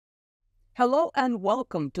Hello and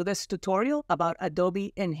welcome to this tutorial about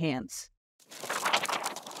Adobe Enhance.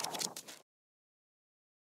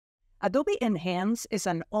 Adobe Enhance is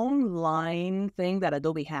an online thing that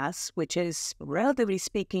Adobe has, which is, relatively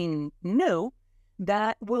speaking, new,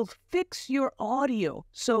 that will fix your audio.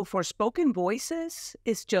 So for spoken voices,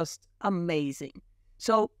 it's just amazing.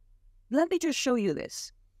 So let me just show you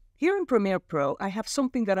this. Here in Premiere Pro, I have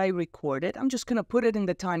something that I recorded. I'm just going to put it in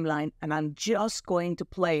the timeline, and I'm just going to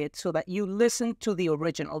play it so that you listen to the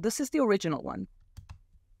original. This is the original one.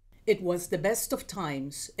 It was the best of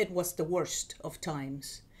times. It was the worst of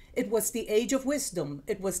times. It was the age of wisdom.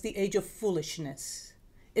 It was the age of foolishness.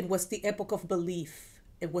 It was the epoch of belief.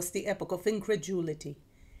 It was the epoch of incredulity.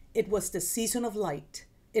 It was the season of light.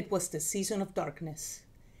 It was the season of darkness.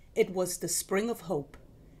 It was the spring of hope.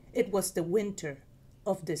 It was the winter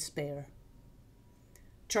of despair.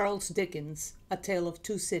 Charles Dickens, A Tale of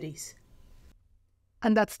Two Cities.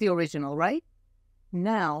 And that's the original, right?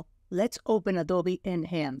 Now, let's open Adobe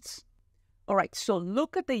Enhance. All right, so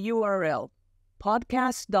look at the URL,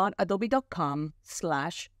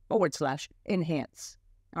 podcast.adobe.com//enhance.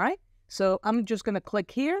 All right, so I'm just going to click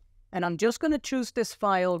here, and I'm just going to choose this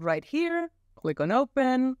file right here, click on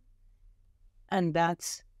open, and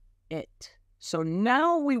that's it. So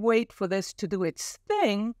now we wait for this to do its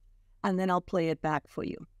thing, and then I'll play it back for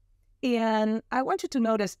you. And I want you to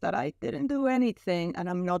notice that I didn't do anything, and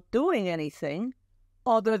I'm not doing anything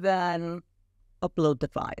other than upload the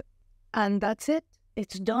file. And that's it.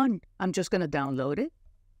 It's done. I'm just going to download it.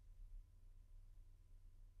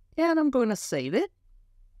 And I'm going to save it.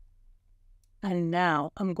 And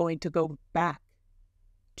now I'm going to go back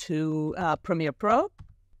to Premiere Pro.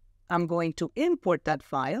 I'm going to import that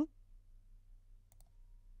file.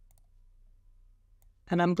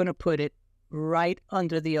 And I'm going to put it right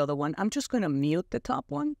under the other one. I'm just going to mute the top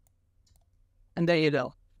one. And there you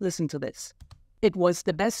go. Listen to this. It was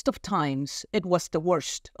the best of times. It was the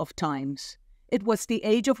worst of times. It was the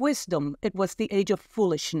age of wisdom. It was the age of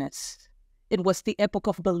foolishness. It was the epoch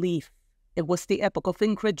of belief. It was the epoch of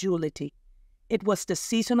incredulity. It was the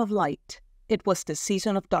season of light. It was the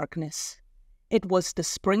season of darkness. It was the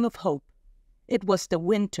spring of hope. It was the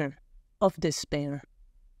winter of despair.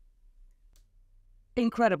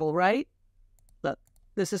 Incredible, right? Look,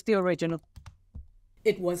 this is the original.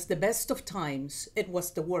 It was the best of times. It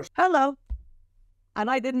was the worst. Hello. And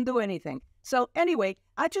I didn't do anything. So anyway,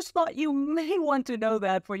 I just thought you may want to know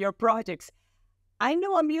that for your projects. I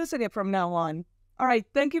know I'm using it from now on. All right,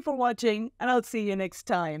 thank you for watching, and I'll see you next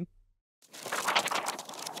time.